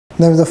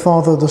In the name of the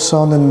Father, the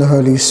Son, and the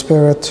Holy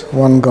Spirit,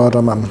 one God,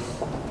 Amen.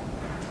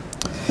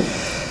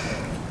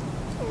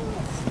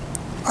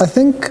 I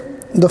think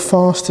the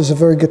fast is a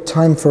very good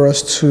time for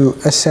us to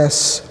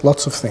assess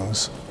lots of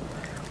things.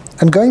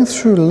 And going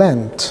through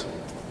Lent,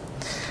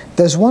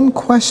 there's one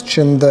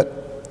question that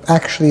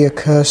actually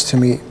occurs to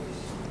me,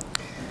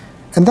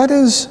 and that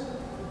is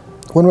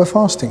when we're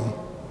fasting.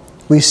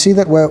 We say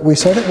that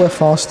we're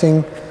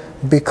fasting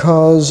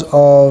because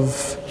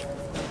of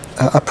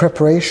a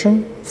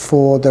preparation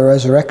for the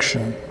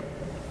resurrection.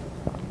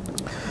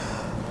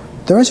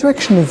 The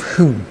resurrection of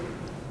whom?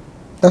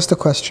 That's the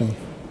question.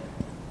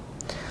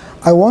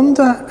 I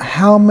wonder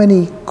how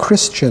many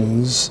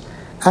Christians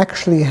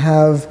actually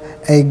have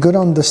a good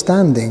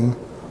understanding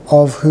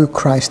of who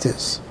Christ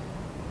is.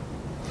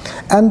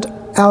 And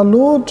our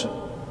Lord,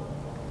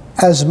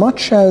 as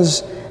much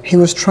as he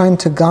was trying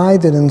to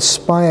guide and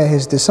inspire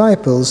his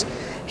disciples,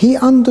 he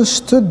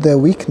understood their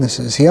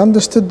weaknesses, he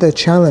understood their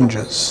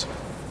challenges.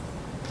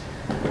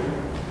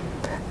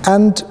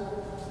 And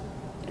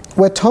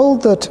we're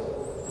told that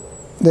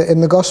in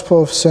the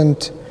Gospel of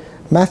St.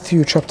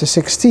 Matthew chapter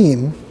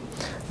 16,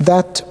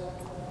 that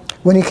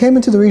when he came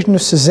into the region of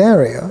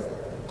Caesarea,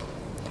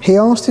 he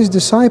asked his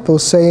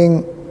disciples,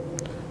 saying,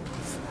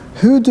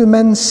 "Who do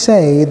men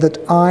say that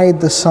I,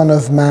 the Son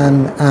of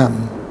Man,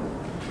 am?"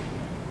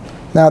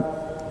 Now,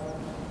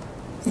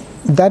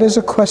 that is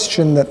a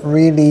question that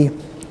really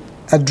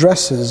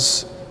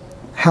addresses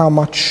how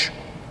much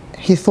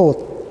he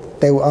thought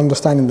they were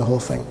understanding the whole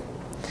thing.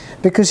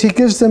 Because he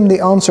gives them the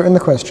answer in the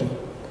question.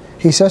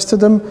 He says to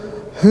them,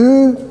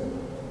 "Who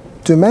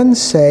do men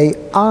say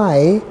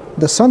I,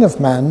 the Son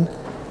of Man,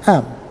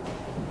 am?"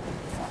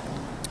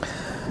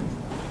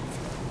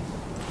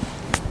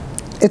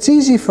 It's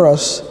easy for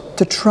us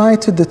to try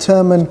to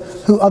determine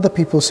who other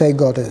people say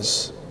God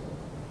is.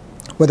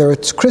 Whether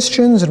it's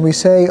Christians and we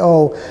say,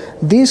 oh,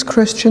 these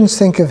Christians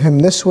think of him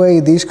this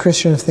way, these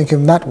Christians think of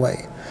him that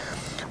way.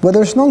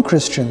 Whether it's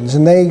non-Christians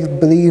and they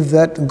believe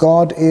that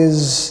God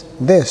is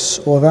this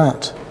or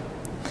that.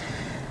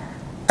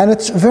 And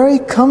it's very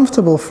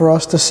comfortable for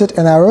us to sit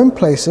in our own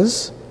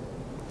places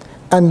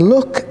and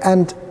look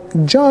and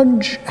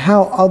judge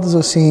how others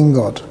are seeing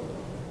God.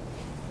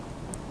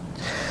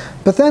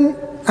 But then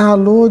our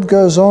Lord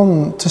goes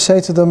on to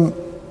say to them,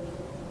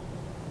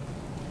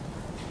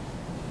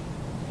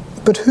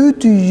 "But who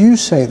do you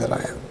say that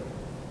I am?"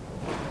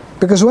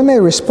 Because when they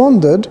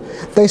responded,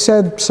 they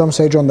said, some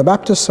say John the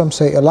Baptist, some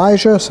say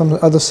Elijah, some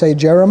others say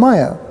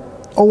Jeremiah,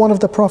 or one of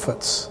the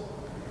prophets.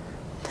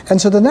 And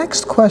so the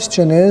next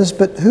question is,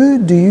 but who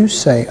do you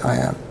say I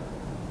am?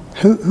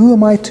 Who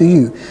am I to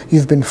you?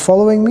 You've been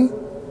following me.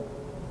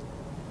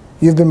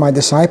 You've been my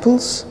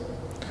disciples.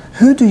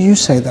 Who do you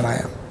say that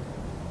I am?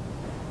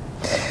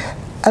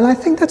 And I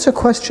think that's a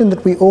question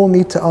that we all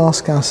need to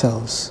ask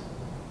ourselves.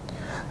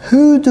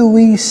 Who do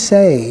we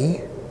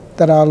say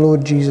that our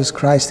Lord Jesus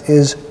Christ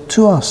is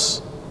to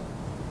us?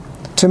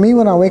 To me,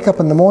 when I wake up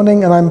in the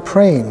morning and I'm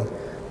praying,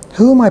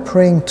 who am I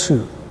praying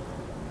to?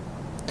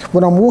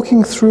 When I'm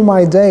walking through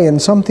my day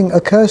and something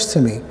occurs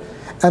to me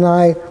and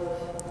I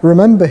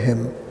remember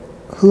him,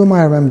 who am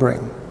I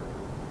remembering?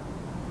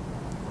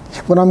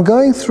 When I'm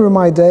going through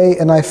my day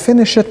and I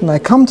finish it and I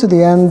come to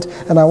the end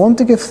and I want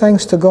to give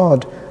thanks to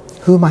God,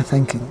 who am I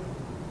thanking?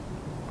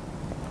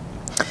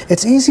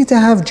 It's easy to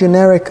have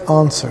generic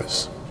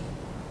answers,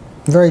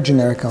 very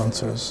generic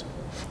answers.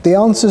 The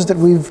answers that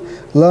we've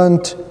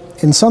learned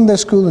in Sunday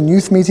school and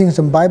youth meetings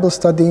and Bible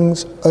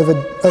studies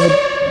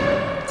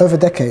over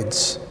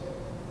decades.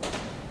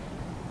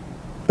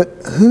 But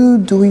who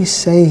do we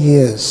say he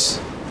is?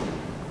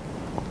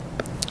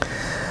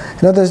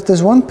 You know,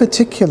 there's one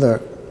particular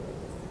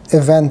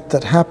event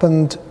that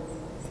happened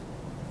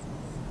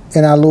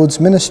in our Lord's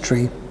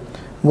ministry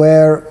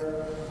where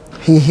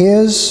he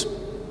hears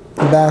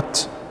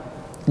that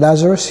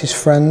Lazarus, his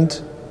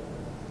friend,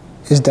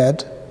 is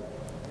dead,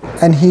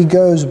 and he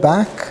goes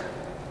back.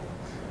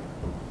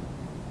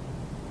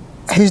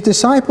 His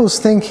disciples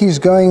think he's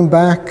going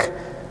back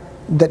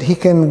that he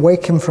can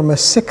wake him from a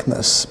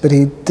sickness, but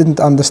he didn't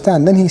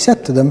understand. Then he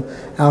said to them,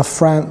 our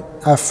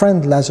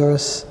friend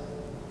Lazarus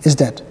is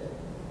dead.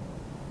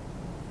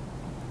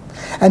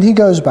 And he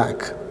goes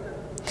back.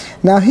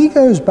 Now he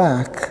goes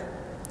back,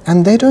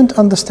 and they don't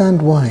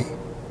understand why.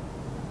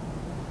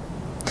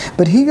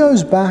 But he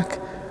goes back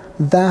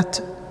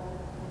that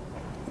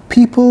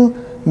people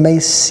may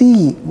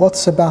see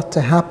what's about to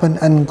happen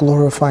and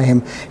glorify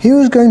him. He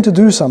was going to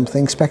do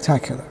something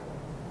spectacular.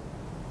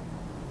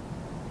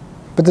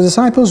 But the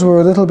disciples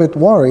were a little bit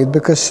worried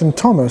because St.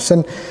 Thomas,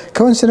 and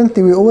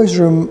coincidentally we always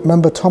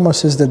remember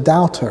Thomas as the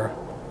doubter.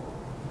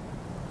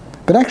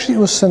 But actually it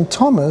was St.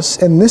 Thomas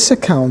in this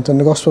account in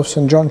the Gospel of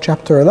St. John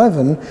chapter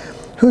 11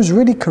 who's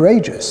really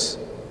courageous.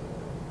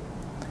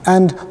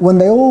 And when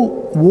they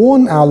all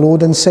warn our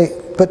Lord and say,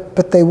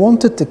 but they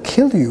wanted to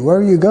kill you, where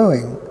are you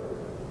going?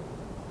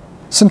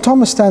 St.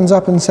 Thomas stands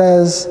up and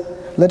says,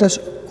 let us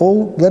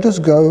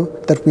go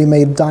that we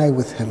may die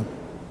with him.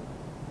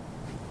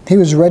 He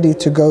was ready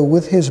to go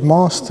with his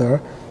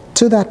master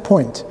to that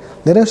point,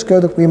 Let us go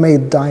that we may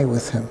die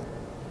with him.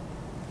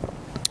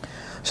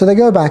 So they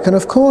go back, and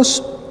of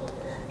course,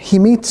 he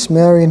meets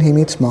Mary and he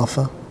meets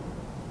Martha.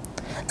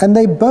 And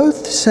they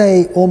both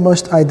say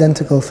almost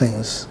identical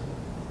things.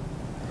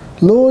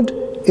 Lord,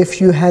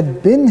 if you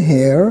had been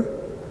here,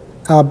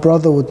 our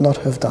brother would not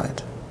have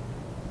died.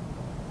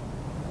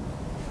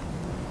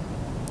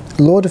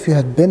 Lord, if you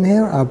had been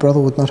here, our brother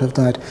would not have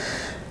died.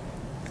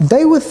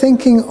 They were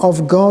thinking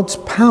of God's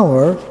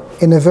power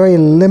in a very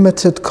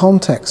limited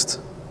context.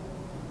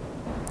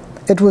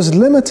 It was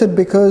limited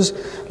because,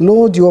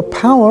 Lord, your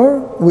power,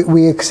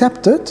 we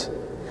accept it,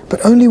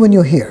 but only when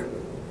you're here.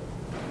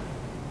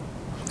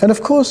 And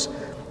of course,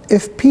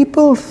 if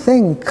people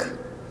think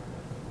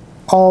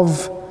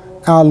of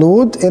our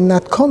Lord in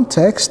that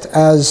context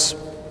as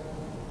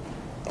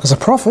a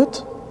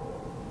prophet,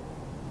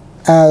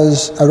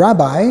 as a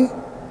rabbi,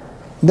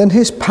 then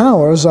his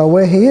powers are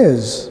where he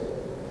is.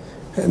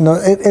 No,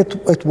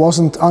 it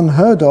wasn't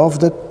unheard of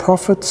that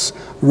prophets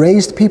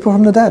raised people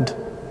from the dead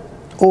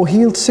or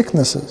healed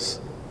sicknesses.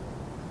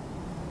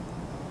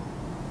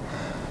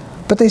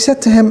 But they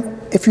said to him,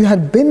 if you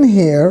had been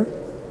here,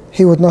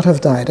 he would not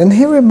have died. And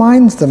he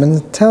reminds them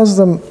and tells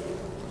them,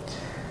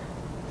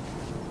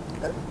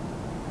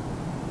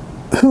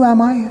 who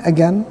am I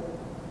again?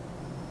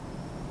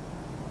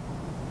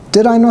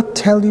 Did I not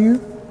tell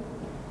you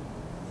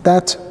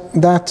that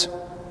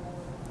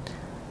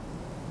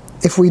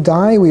if we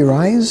die, we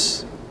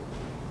rise?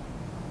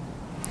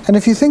 And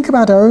if you think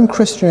about our own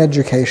Christian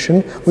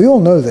education, we all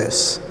know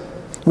this.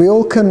 We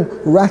all can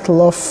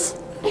rattle off,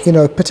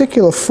 a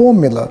particular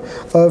formula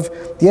of,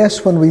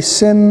 yes, when we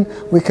sin,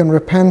 we can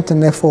repent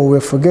and therefore we're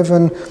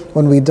forgiven.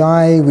 When we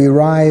die, we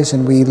rise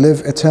and we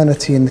live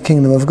eternity in the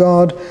kingdom of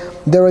God.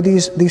 There are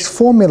these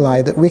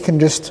formulae that we can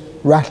just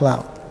rattle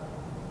out.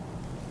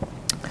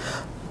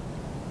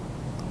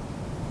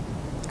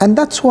 And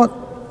that's what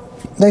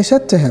they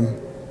said to him.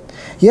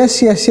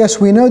 Yes, yes, yes,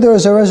 we know there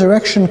is a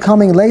resurrection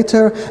coming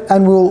later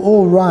and we'll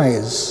all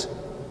rise.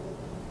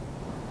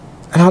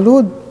 And our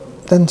Lord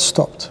then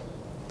stopped.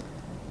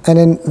 And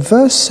in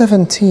verse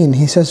 17,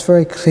 he says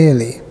very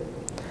clearly,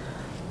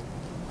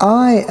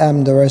 I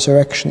am the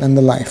resurrection and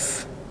the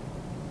life.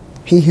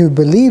 He who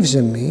believes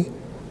in me,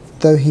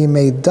 though he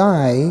may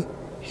die,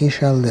 he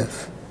shall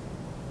live.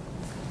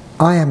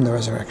 I am the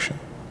resurrection.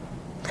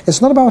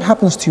 It's not about what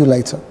happens to you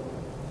later.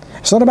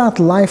 It's not about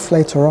life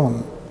later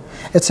on.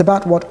 It's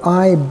about what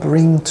I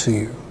bring to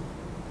you.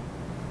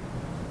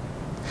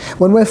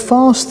 When we're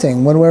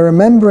fasting, when we're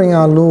remembering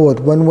our Lord,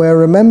 when we're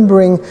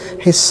remembering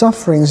his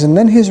sufferings and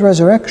then his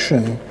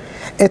resurrection,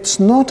 it's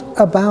not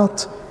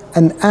about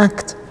an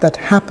act that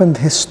happened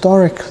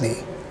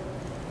historically.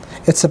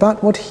 It's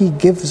about what he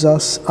gives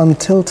us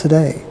until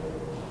today.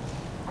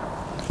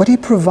 What he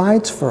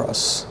provides for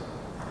us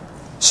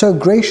so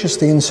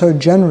graciously and so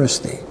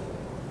generously,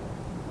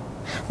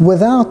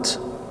 without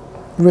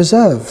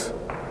reserve,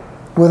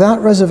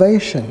 without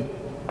reservation,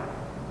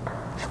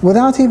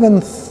 without even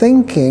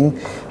thinking.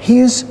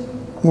 His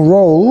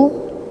role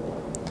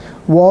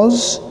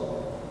was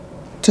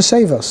to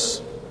save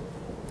us,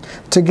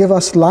 to give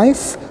us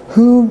life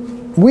who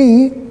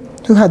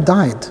had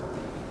died.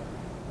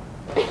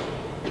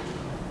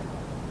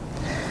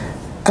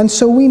 And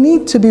so we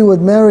need to be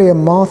with Mary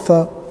and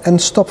Martha and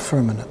stop for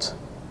a minute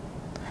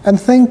and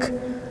think,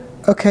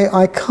 okay,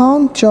 I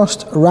can't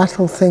just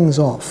rattle things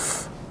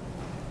off.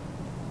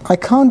 I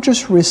can't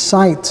just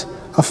recite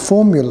a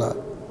formula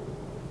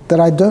that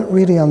I don't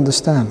really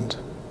understand.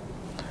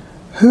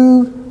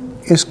 Who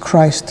is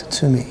Christ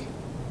to me?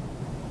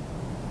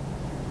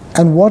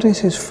 And what is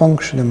his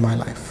function in my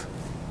life?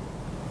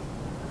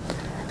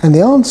 And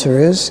the answer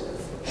is,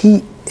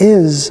 he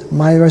is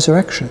my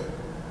resurrection.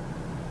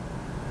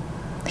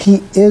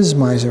 He is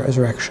my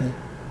resurrection.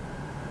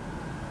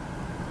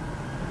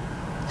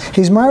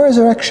 He's my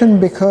resurrection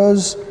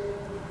because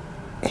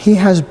he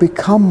has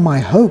become my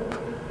hope.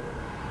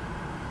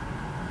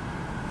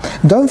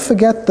 Don't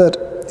forget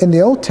that in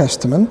the Old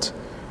Testament,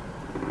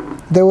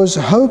 there was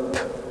hope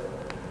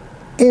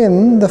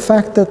in the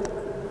fact that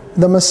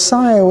the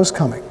Messiah was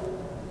coming.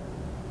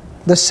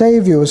 The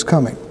Savior was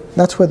coming.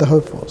 That's where the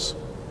hope was.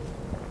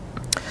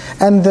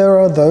 And there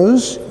are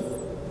those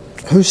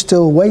who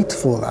still wait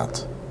for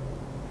that.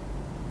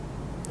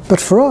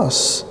 But for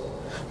us,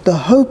 the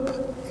hope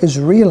is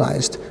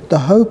realized. The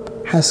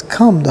hope has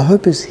come. The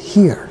hope is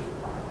here.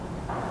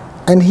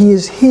 And he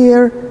is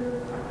here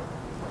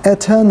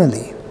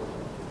eternally.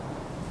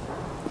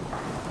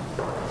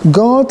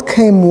 God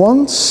came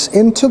once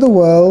into the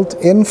world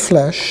in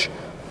flesh,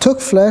 took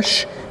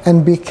flesh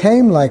and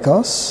became like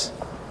us,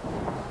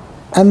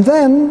 and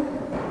then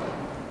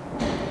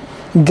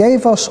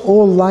gave us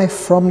all life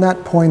from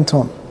that point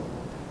on.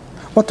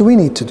 What do we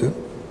need to do?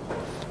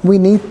 We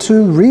need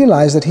to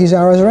realize that he's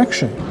our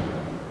resurrection.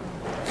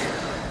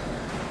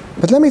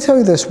 But let me tell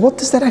you this, what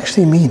does that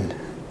actually mean?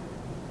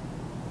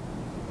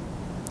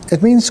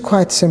 It means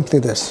quite simply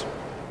this.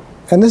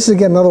 And this is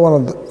again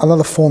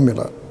another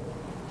formula.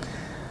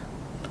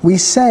 We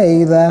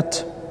say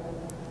that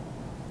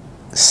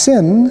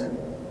sin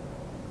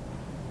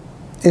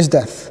is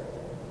death,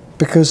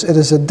 because it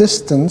is a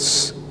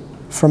distance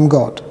from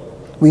God.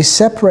 We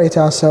separate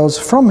ourselves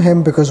from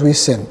Him because we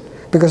sin,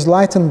 because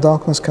light and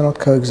darkness cannot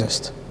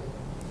coexist.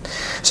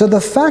 So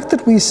the fact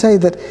that we say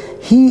that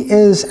He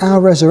is our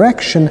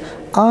resurrection,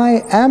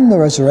 I am the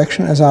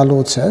resurrection, as our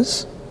Lord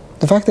says,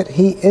 the fact that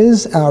He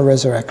is our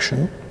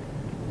resurrection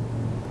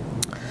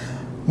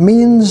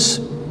means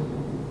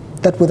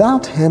that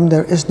without Him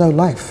there is no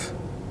life.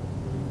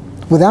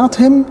 Without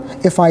Him,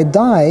 if I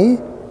die,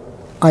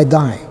 I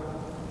die.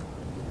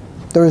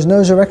 There is no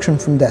resurrection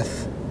from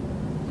death.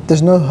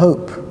 There's no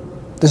hope.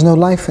 There's no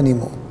life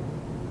anymore.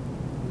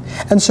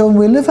 And so when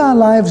we live our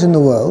lives in the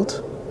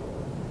world,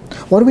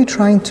 what are we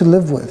trying to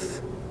live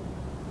with?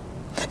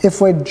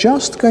 If we're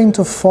just going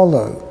to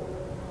follow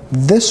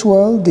this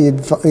world,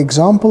 the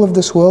example of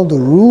this world, the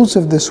rules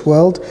of this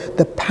world,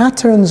 the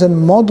patterns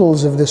and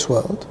models of this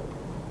world,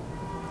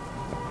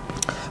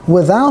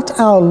 without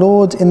our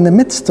Lord in the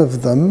midst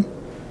of them,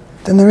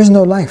 then there is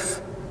no life.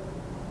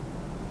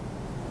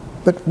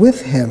 But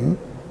with Him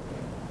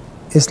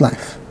is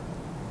life.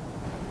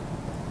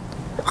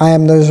 I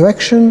am the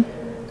resurrection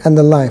and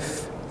the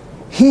life.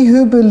 He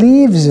who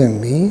believes in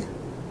me,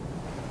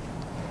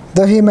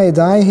 though he may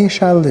die, he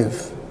shall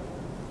live.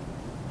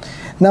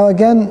 Now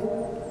again,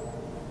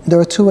 there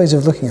are two ways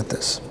of looking at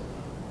this.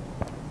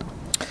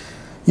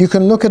 You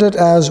can look at it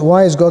as,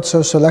 why is God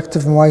so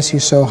selective and why is He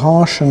so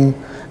harsh, and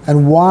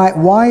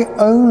why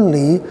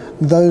only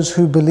those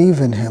who believe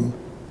in Him?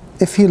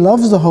 If He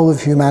loves the whole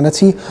of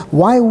humanity,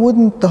 why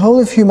wouldn't the whole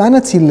of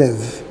humanity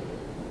live?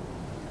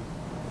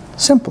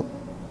 Simple.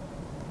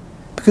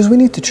 Because we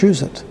need to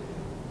choose it.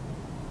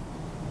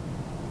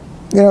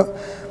 You know,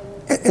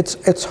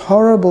 it's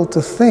horrible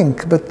to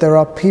think, but there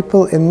are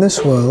people in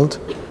this world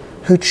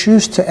who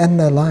choose to end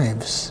their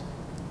lives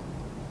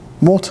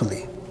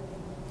mortally,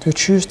 who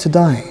choose to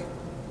die.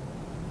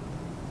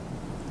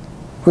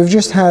 We've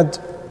just had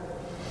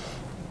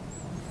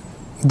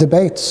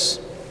debates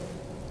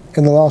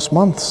in the last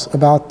months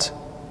about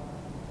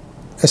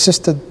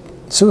assisted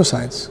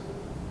suicides.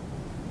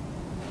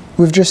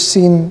 We've just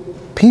seen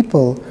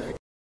people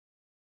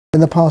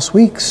in the past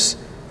weeks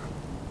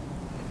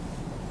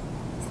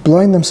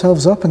blowing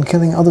themselves up and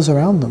killing others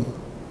around them.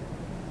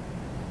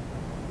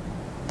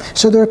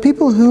 So there are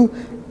people who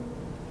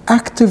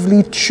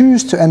actively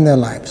choose to end their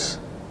lives.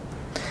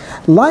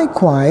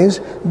 Likewise,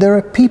 there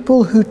are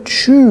people who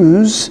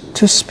choose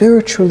to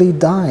spiritually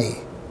die.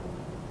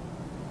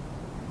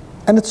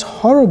 And it's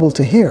horrible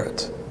to hear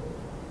it.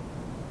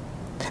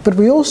 But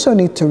we also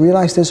need to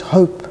realize there's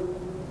hope.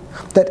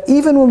 That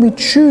even when we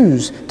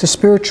choose to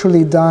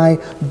spiritually die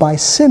by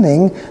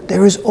sinning,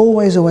 there is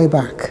always a way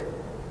back.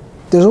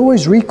 There's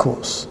always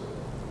recourse.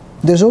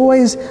 There's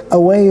always a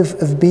way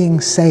of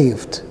being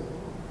saved.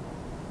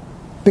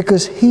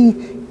 Because He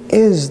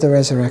is the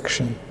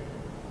resurrection.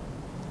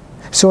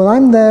 So when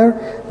I'm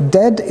there,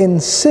 dead in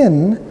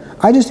sin,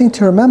 I just need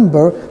to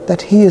remember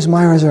that He is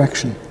my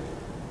resurrection.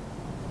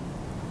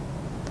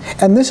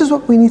 And this is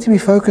what we need to be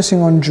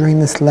focusing on during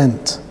this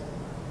Lent.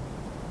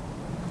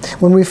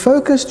 When we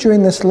focus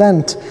during this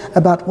Lent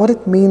about what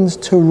it means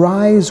to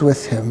rise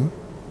with Him,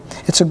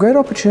 it's a great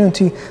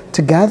opportunity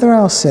to gather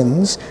our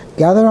sins,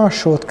 gather our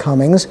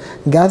shortcomings,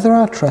 gather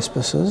our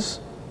trespasses,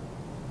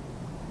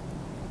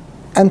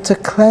 and to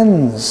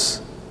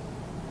cleanse,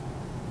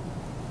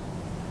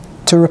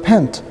 to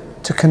repent,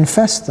 to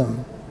confess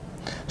them,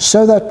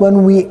 so that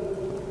when we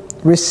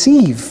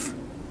receive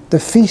the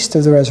feast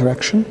of the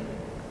resurrection,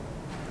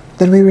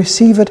 then we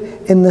receive it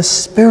in the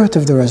spirit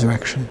of the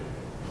resurrection,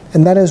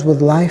 and that is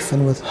with life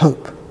and with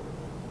hope,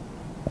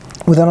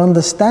 with an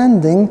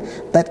understanding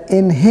that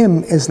in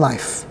Him is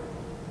life,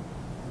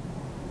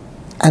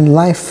 and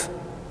life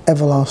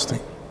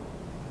everlasting.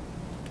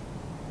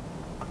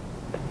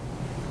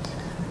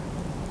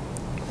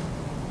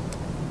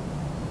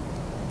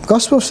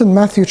 Gospel of St.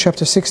 Matthew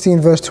chapter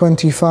 16 verse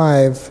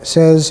 25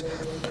 says,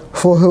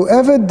 "For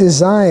whoever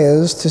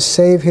desires to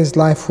save his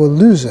life will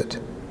lose it,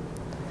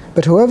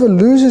 but whoever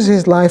loses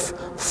his life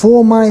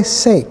for my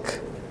sake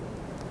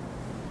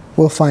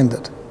will find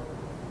it."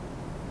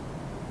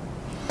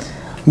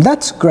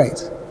 That's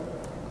great.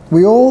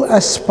 We all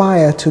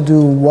aspire to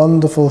do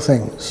wonderful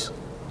things.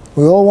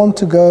 We all want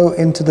to go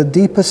into the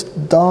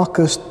deepest,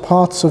 darkest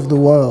parts of the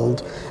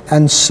world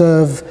and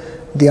serve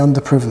the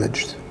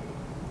underprivileged,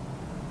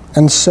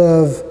 and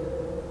serve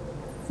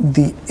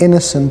the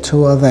innocent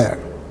who are there.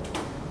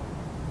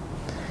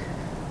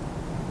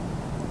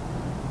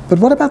 But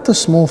what about the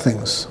small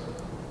things?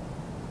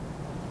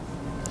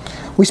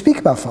 We speak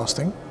about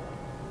fasting,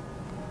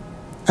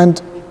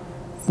 and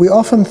we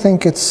often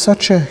think it's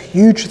such a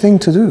huge thing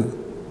to do.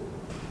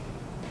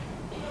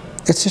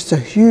 It's just a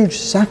huge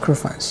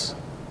sacrifice.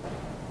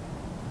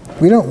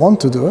 We don't want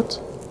to do it.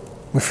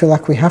 We feel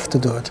like we have to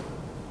do it.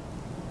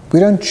 We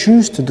don't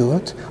choose to do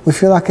it. We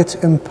feel like it's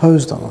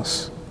imposed on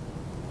us.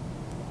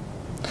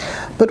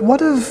 But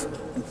what if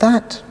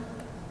that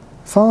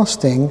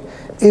fasting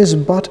is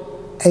but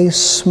a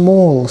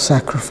small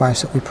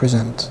sacrifice that we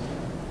present?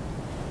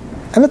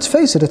 And let's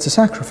face it, it's a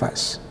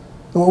sacrifice.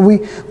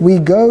 We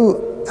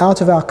go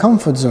out of our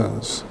comfort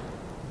zones.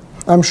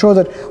 I'm sure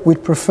that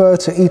we'd prefer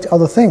to eat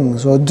other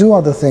things, or do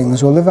other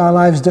things, or live our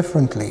lives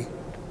differently.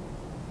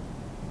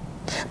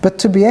 But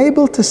to be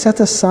able to set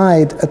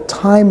aside a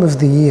time of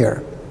the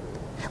year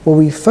where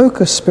we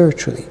focus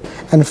spiritually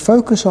and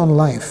focus on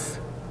life,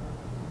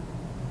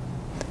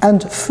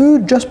 and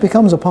food just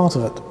becomes a part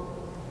of it.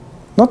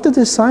 Not the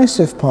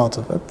decisive part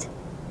of it,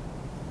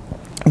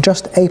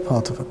 just a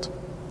part of it.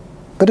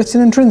 But it's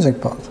an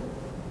intrinsic part.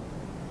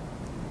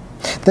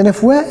 Then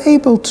if we're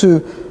able to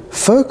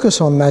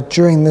focus on that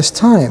during this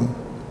time,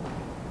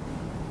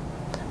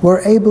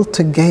 we're able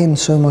to gain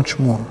so much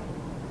more.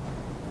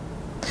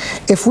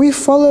 If we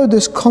follow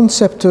this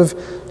concept of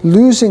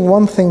losing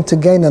one thing to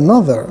gain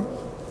another,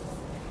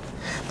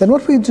 then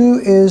what we do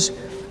is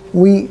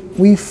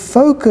we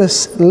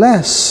focus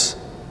less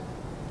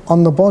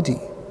on the body,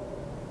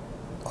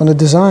 on the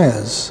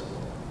desires,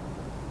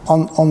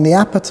 on the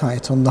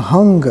appetite, on the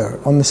hunger,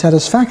 on the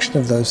satisfaction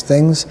of those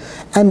things,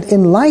 and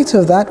in light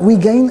of that we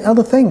gain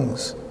other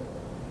things.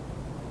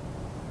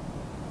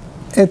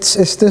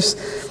 It's this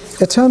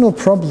eternal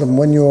problem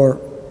when you're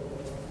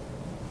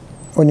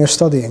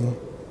studying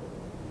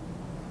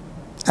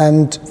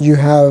and you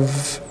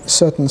have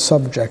certain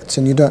subjects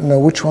and you don't know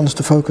which ones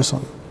to focus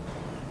on.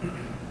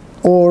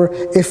 Or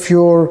if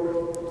you're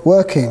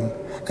working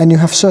and you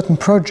have certain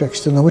projects,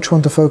 you don't know which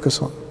one to focus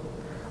on.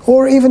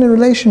 Or even in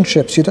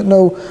relationships, you don't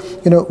know,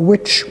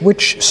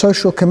 which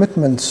social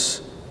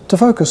commitments to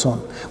focus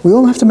on. We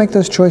all have to make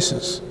those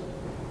choices.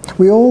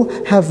 We all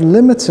have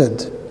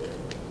limited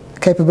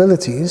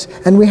capabilities,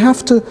 and we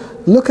have to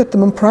look at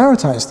them and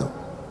prioritize them.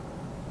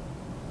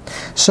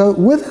 So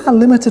with our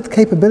limited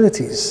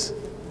capabilities,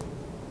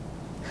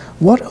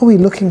 what are we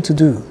looking to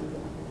do?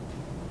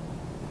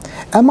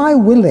 Am I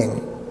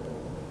willing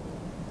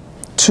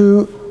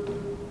to,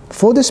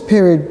 for this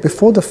period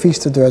before the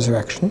Feast of the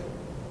Resurrection,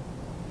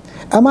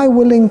 am I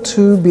willing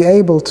to be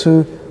able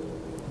to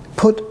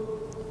put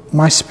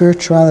my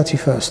spirituality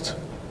first?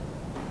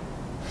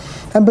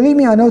 And believe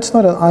me, I know it's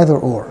not an either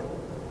or,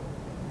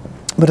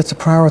 but it's a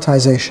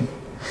prioritization.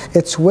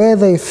 It's where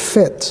they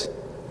fit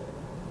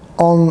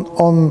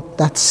on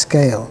that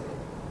scale.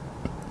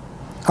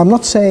 I'm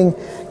not saying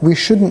we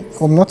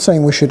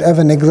should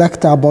ever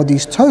neglect our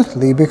bodies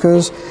totally,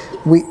 because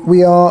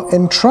we are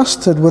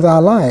entrusted with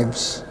our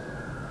lives.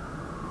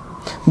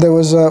 There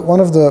was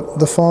one of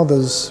the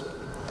fathers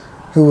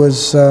who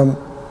was a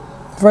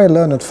very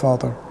learned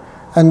father,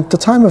 and at the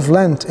time of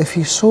Lent, if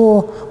he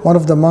saw one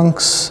of the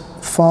monks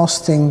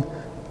fasting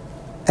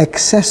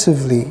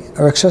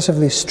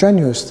excessively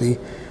strenuously,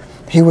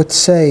 he would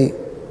say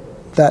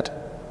that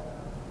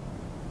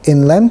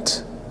in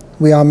Lent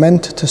we are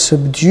meant to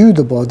subdue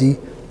the body,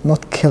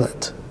 not kill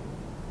it.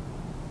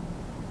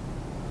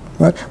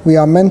 Right? We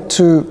are meant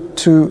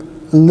to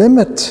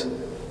limit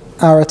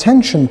our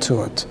attention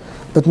to it,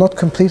 but not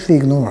completely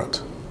ignore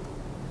it.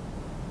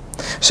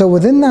 So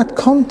within that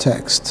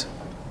context,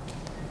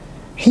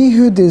 he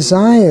who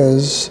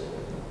desires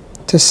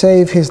to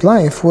save his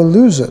life will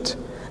lose it.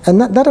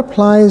 And that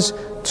applies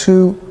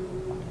to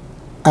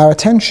our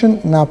attention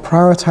and our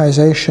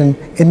prioritization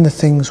in the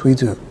things we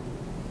do.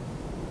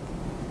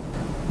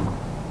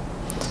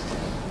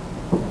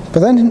 But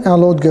then our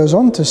Lord goes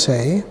on to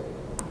say,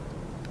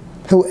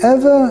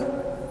 whoever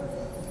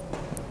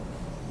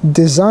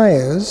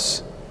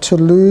desires to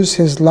lose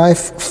his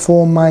life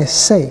for my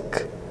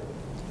sake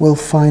will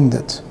find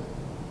it.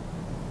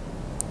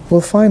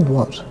 Will find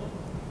what?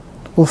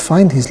 Will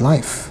find his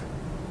life.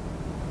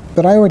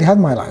 But I already had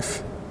my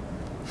life.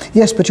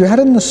 Yes, but you had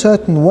it in a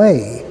certain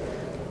way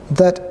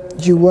that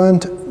you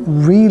weren't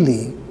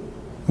really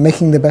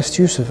making the best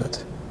use of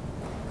it.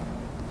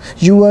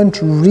 You weren't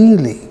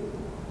really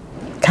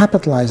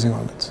capitalizing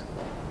on it.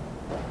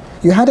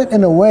 You had it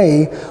in a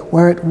way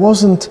where it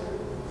wasn't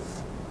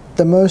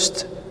the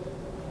most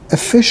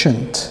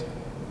efficient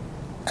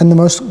and the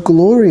most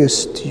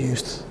glorious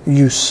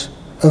use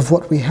of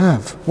what we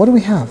have. What do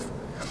we have?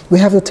 We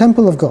have the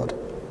temple of God.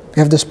 We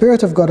have the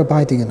Spirit of God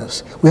abiding in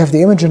us. We have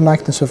the image and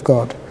likeness of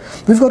God.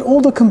 We've got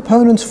all the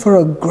components for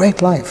a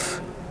great life.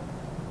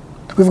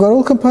 We've got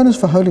all components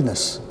for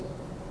holiness.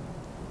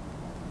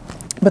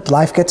 But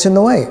life gets in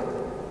the way.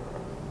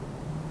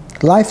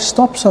 Life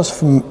stops us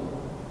from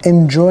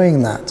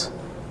enjoying that.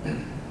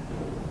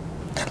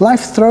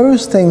 Life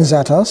throws things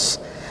at us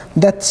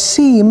that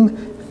seem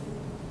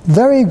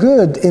very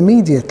good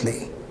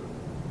immediately.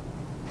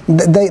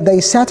 They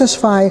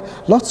satisfy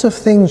lots of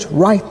things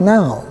right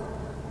now.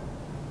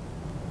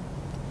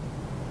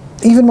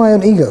 Even my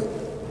own ego,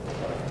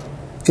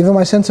 even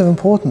my sense of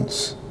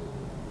importance,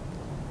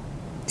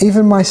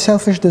 even my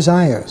selfish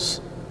desires,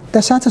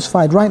 they're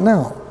satisfied right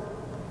now.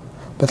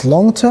 But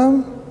long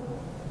term,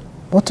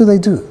 what do they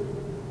do?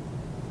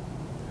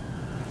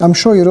 I'm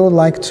sure you'd all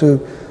like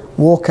to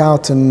walk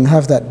out and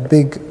have that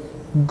big,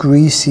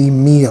 greasy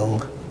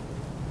meal,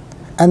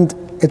 and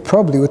it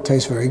probably would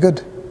taste very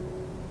good.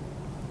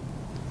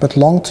 But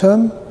long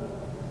term,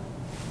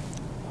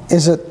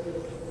 is it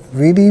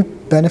really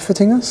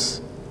benefiting us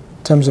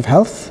in terms of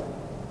health?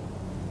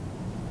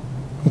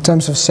 in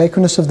terms of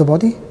sacredness of the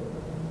body,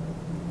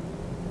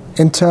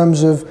 in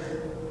terms of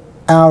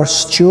our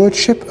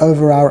stewardship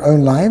over our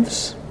own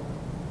lives.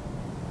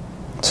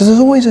 So there's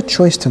always a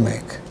choice to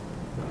make.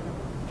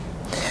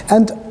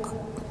 And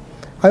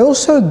I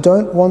also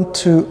don't want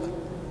to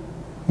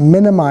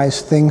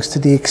minimize things to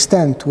the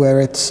extent where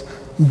it's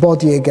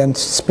body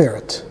against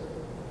spirit,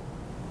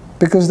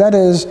 because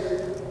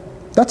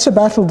that's a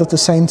battle that the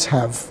saints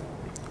have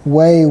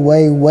way,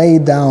 way, way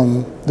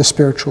down the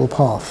spiritual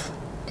path.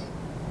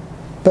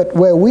 But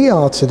where we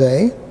are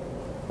today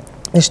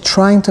is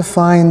trying to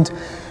find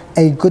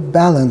a good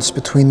balance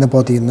between the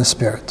body and the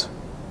spirit.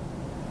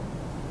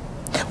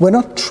 We're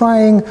not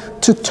trying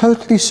to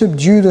totally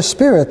subdue the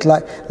spirit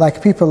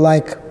like people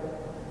like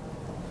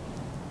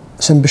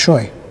St.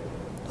 Bishoy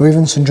or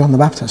even St. John the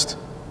Baptist.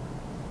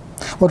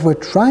 What we're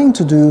trying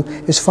to do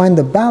is find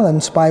the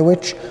balance by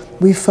which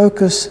we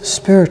focus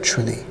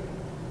spiritually.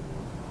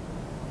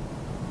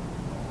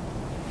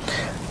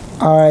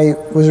 I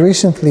was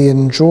recently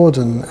in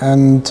Jordan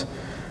and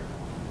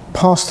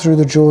passed through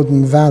the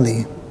Jordan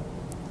Valley,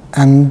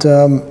 and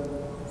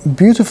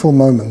beautiful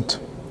moment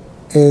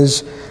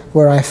is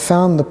where I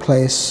found the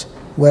place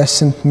where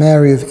St.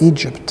 Mary of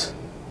Egypt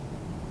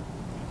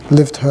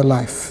lived her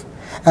life.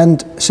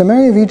 And St.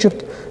 Mary of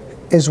Egypt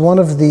is one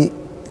of the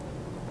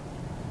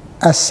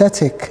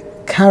ascetic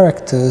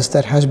characters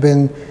that has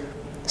been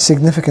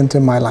significant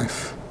in my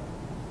life.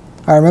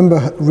 I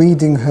remember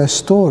reading her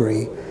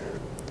story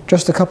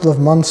just a couple of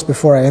months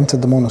before I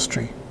entered the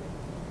monastery,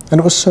 and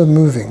it was so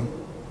moving.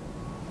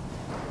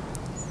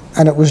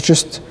 And it was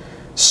just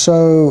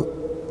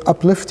so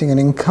uplifting and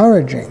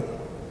encouraging.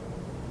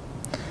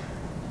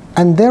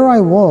 And there I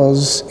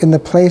was in the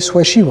place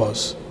where she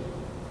was.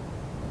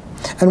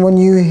 And when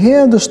you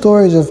hear the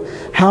stories of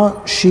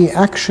how she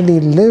actually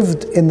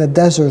lived in the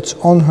deserts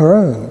on her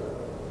own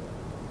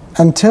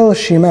until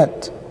she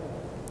met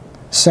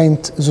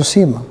Saint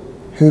Zosima,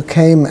 who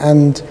came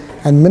and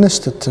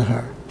ministered to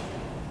her.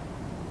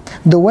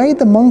 The way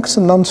the monks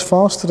and nuns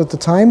fasted at the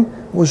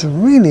time was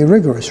really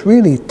rigorous,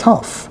 really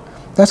tough.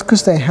 That's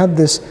because they had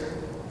this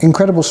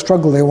incredible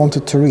struggle they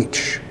wanted to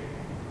reach.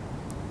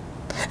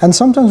 And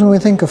sometimes when we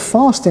think of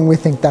fasting, we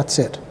think that's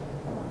it.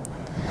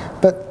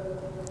 But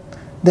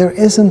there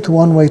isn't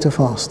one way to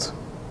fast.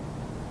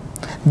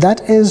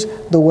 That is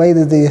the way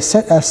that the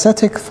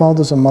ascetic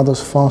fathers and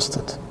mothers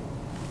fasted.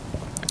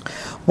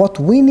 What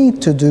we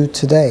need to do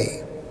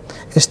today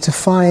is to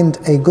find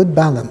a good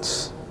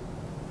balance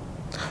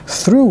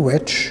through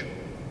which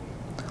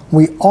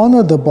we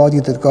honor the body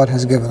that God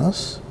has given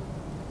us,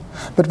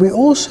 but we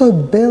also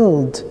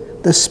build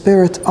the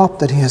spirit up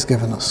that He has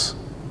given us.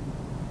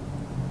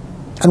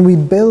 And we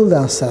build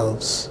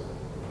ourselves.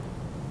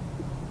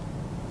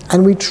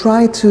 And we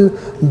try to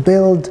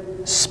build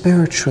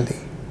spiritually.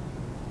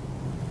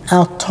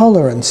 Our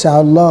tolerance,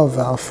 our love,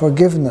 our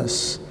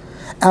forgiveness,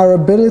 our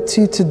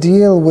ability to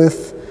deal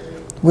with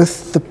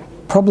the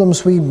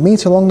problems we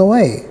meet along the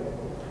way.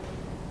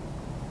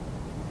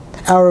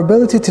 Our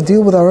ability to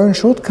deal with our own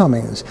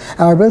shortcomings,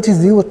 our ability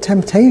to deal with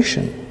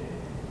temptation.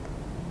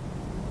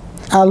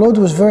 Our Lord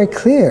was very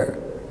clear.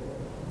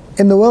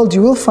 In the world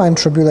you will find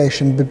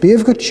tribulation, but be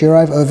of good cheer,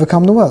 I've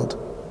overcome the world.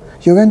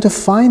 You're going to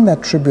find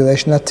that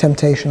tribulation, that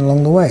temptation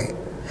along the way.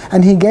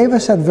 And He gave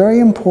us that very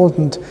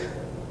important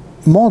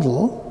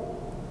model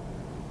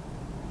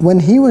when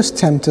He was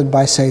tempted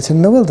by Satan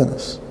in the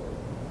wilderness.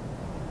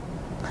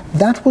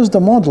 That was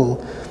the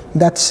model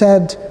that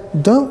said,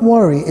 don't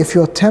worry if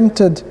you're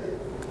tempted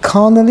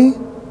carnally,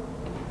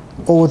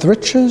 or with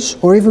riches,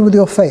 or even with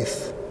your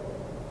faith,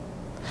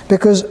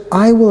 because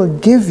I will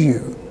give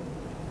you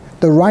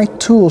the right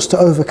tools to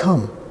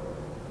overcome.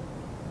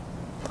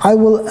 I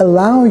will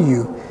allow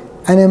you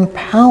and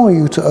empower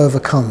you to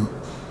overcome.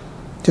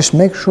 Just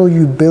make sure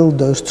you build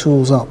those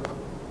tools up.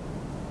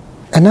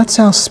 And that's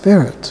our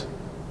spirit.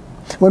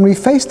 When we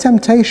face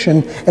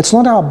temptation, it's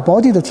not our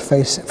body that's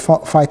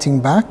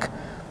fighting back,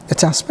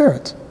 it's our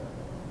spirit.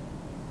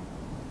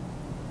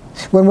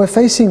 When we're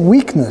facing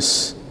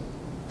weakness,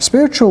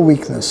 spiritual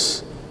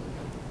weakness,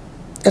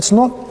 it's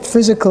not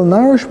physical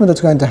nourishment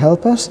that's going to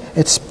help us,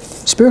 it's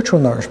spiritual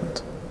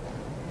nourishment.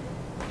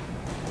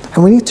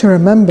 And we need to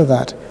remember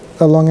that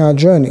along our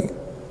journey.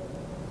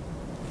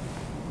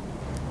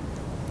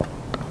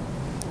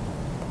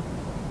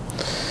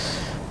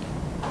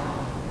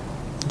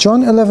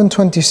 John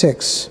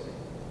 11:26.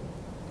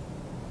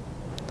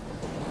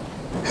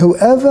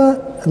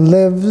 Whoever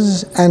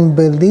lives and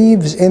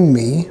believes in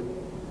me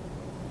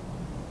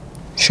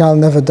shall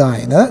never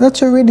die. Now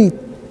that's a really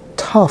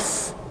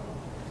tough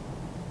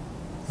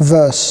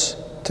verse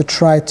to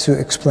try to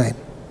explain,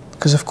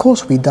 because of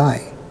course we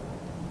die.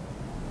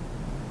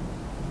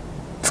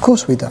 Of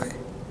course we die.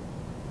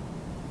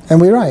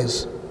 And we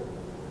rise.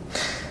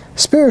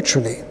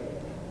 Spiritually,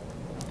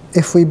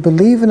 if we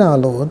believe in our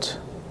Lord,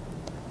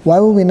 why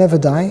will we never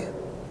die?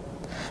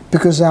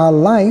 Because our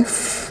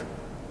life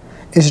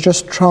is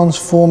just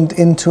transformed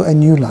into a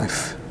new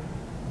life.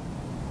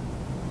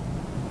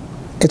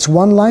 It's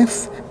one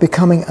life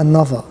becoming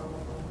another.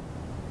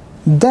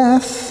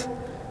 Death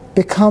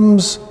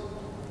becomes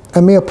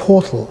a mere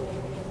portal.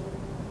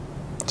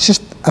 It's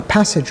just a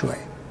passageway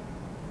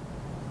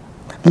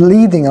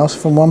leading us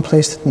from one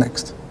place to the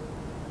next.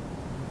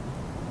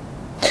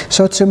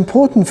 So it's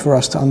important for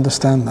us to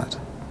understand that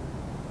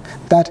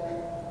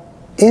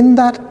in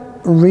that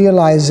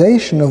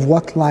realization of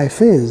what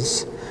life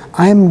is,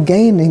 I am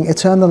gaining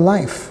eternal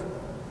life.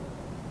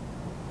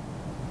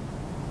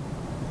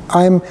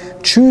 I'm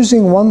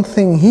choosing one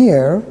thing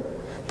here,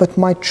 but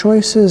my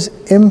choices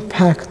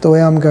impact the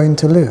way I'm going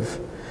to live.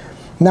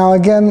 Now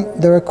again,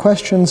 there are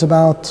questions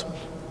about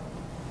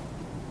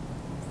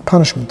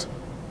punishment.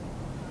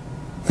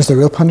 Is there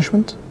real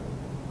punishment?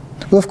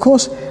 Well, of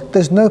course,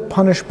 there's no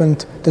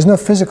punishment, there's no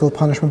physical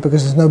punishment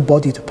because there's no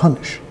body to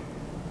punish.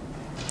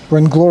 We're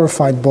in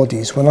glorified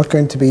bodies. We're not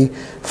going to be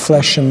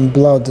flesh and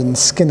blood and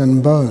skin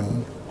and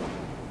bone.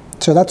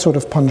 So that sort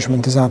of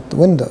punishment is out the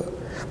window.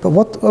 But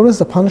what is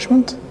the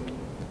punishment?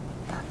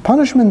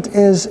 Punishment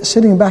is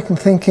sitting back and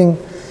thinking,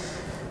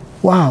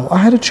 wow, I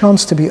had a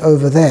chance to be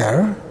over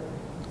there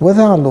with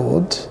our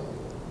Lord,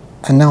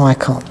 and now I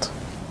can't.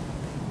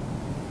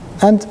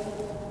 And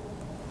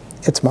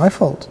it's my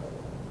fault.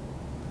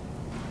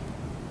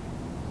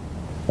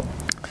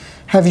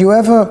 Have you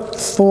ever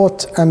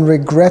thought and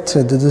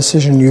regretted the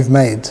decision you've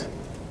made,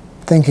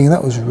 thinking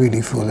that was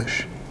really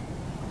foolish?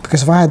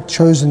 Because if I had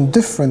chosen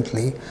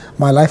differently,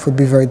 my life would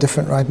be very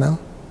different right now.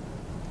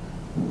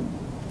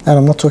 And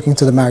I'm not talking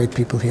to the married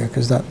people here,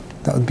 because that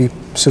would be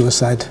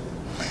suicide.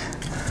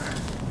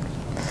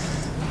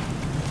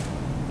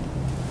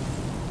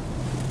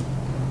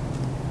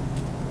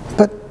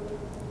 But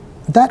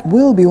that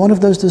will be one of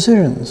those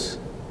decisions.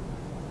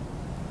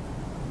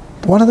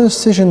 One of those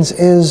decisions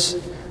is,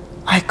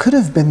 I could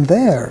have been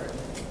there.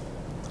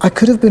 I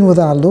could have been with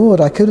our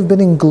Lord. I could have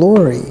been in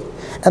glory.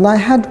 And I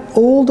had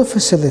all the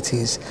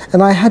facilities,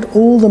 and I had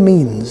all the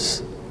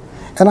means,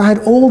 and I had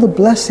all the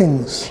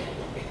blessings.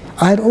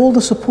 I had all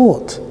the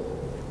support,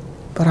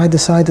 but I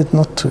decided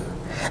not to.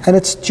 And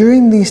it's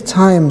during these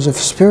times of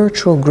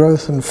spiritual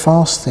growth and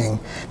fasting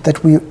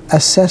that we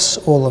assess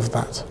all of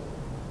that.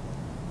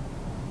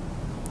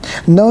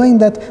 Knowing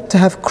that to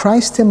have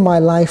Christ in my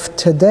life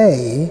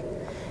today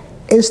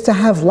is to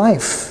have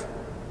life.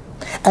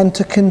 And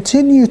to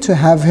continue to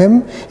have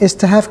Him is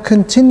to have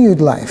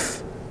continued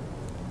life.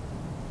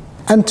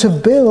 And to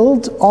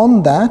build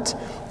on that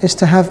is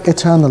to have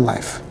eternal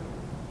life.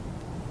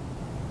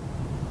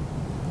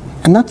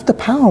 And that's the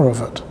power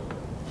of it.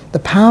 The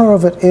power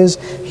of it is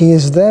He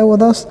is there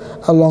with us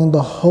along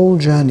the whole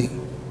journey.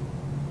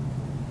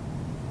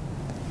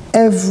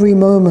 Every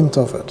moment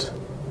of it.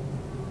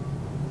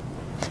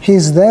 He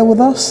is there with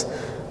us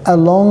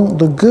along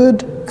the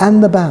good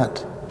and the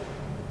bad.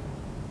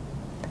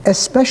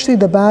 Especially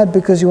the bad,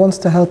 because He wants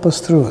to help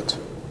us through it.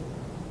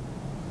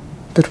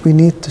 But we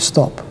need to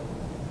stop.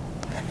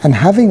 And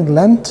having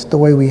Lent the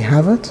way we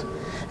have it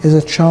is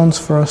a chance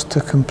for us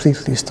to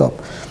completely stop.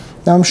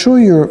 Now I'm sure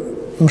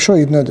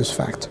you'd know this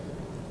fact,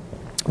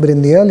 but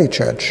in the early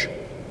church,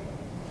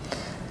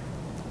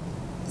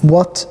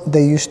 what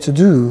they used to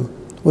do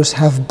was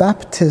have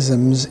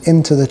baptisms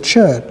into the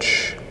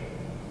church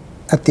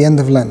at the end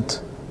of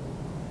Lent.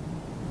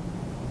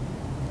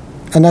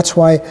 And that's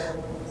why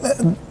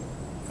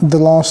the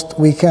last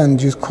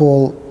weekend you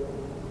call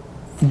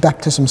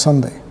Baptism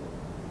Sunday.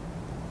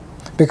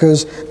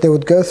 Because they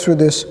would go through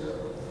this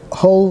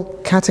whole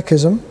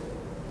catechism,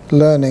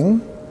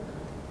 learning,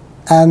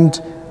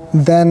 and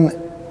then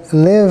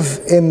live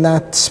in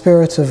that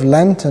spirit of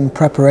Lent and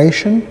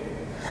preparation,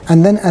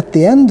 and then at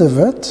the end of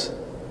it,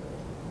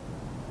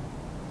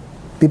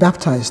 be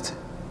baptized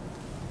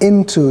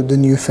into the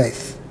new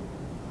faith.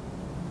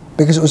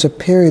 Because it was a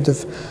period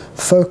of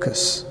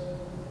focus,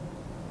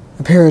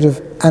 a period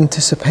of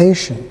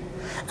anticipation,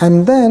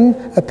 and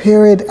then a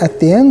period at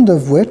the end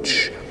of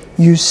which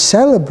you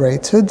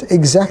celebrated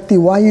exactly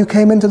why you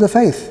came into the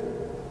faith.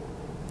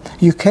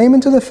 You came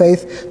into the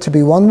faith to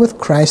be one with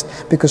Christ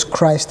because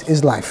Christ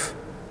is life.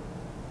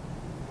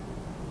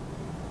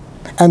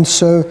 And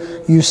so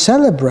you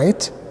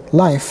celebrate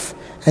life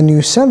and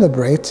you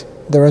celebrate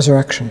the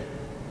resurrection.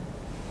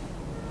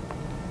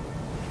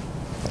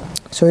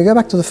 So we go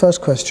back to the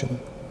first question.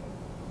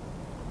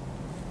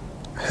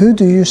 Who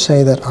do you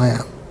say that I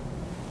am?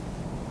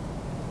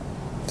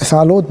 If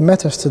our Lord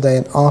met us today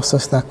and asked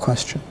us that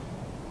question,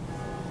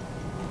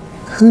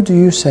 who do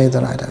you say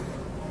that I am?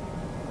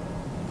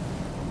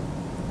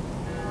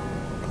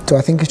 Do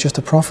I think he's just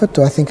a prophet?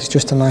 Do I think he's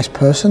just a nice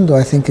person? Do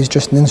I think he's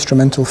just an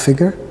instrumental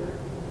figure?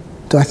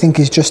 Do I think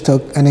he's just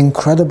an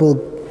incredible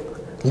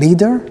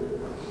leader?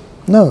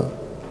 No.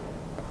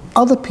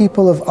 Other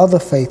people of other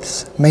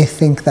faiths may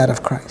think that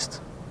of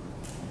Christ.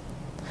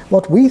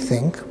 What we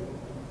think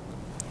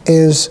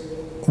is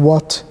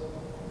what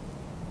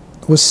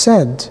was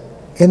said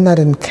in that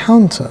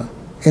encounter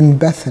in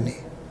Bethany.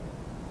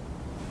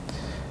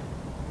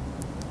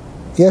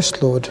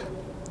 Yes, Lord,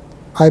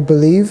 I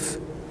believe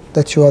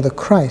that you are the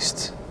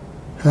Christ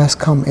who has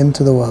come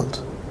into the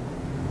world.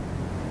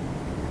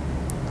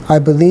 I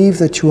believe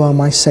that you are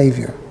my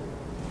Savior.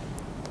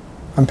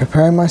 I'm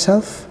preparing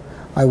myself.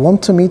 I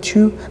want to meet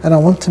you, and I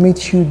want to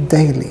meet you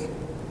daily.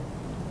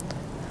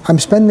 I'm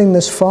spending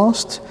this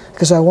fast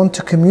because I want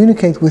to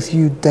communicate with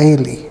you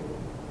daily.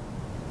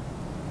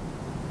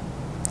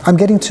 I'm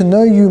getting to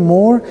know you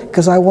more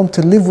because I want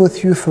to live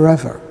with you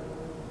forever.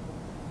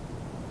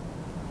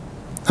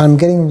 I'm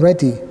getting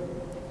ready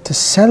to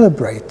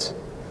celebrate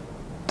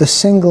the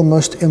single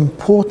most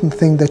important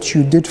thing that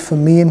you did for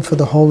me and for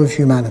the whole of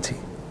humanity.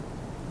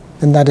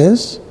 And that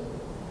is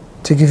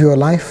to give you a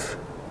life,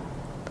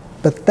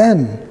 but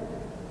then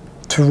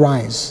to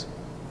rise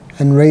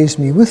and raise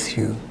me with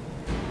you,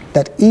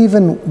 that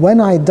even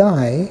when I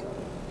die,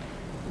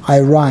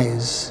 I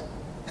rise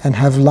and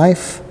have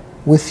life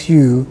with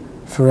you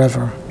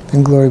forever.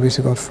 And glory be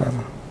to God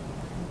forever.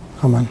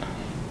 Amen.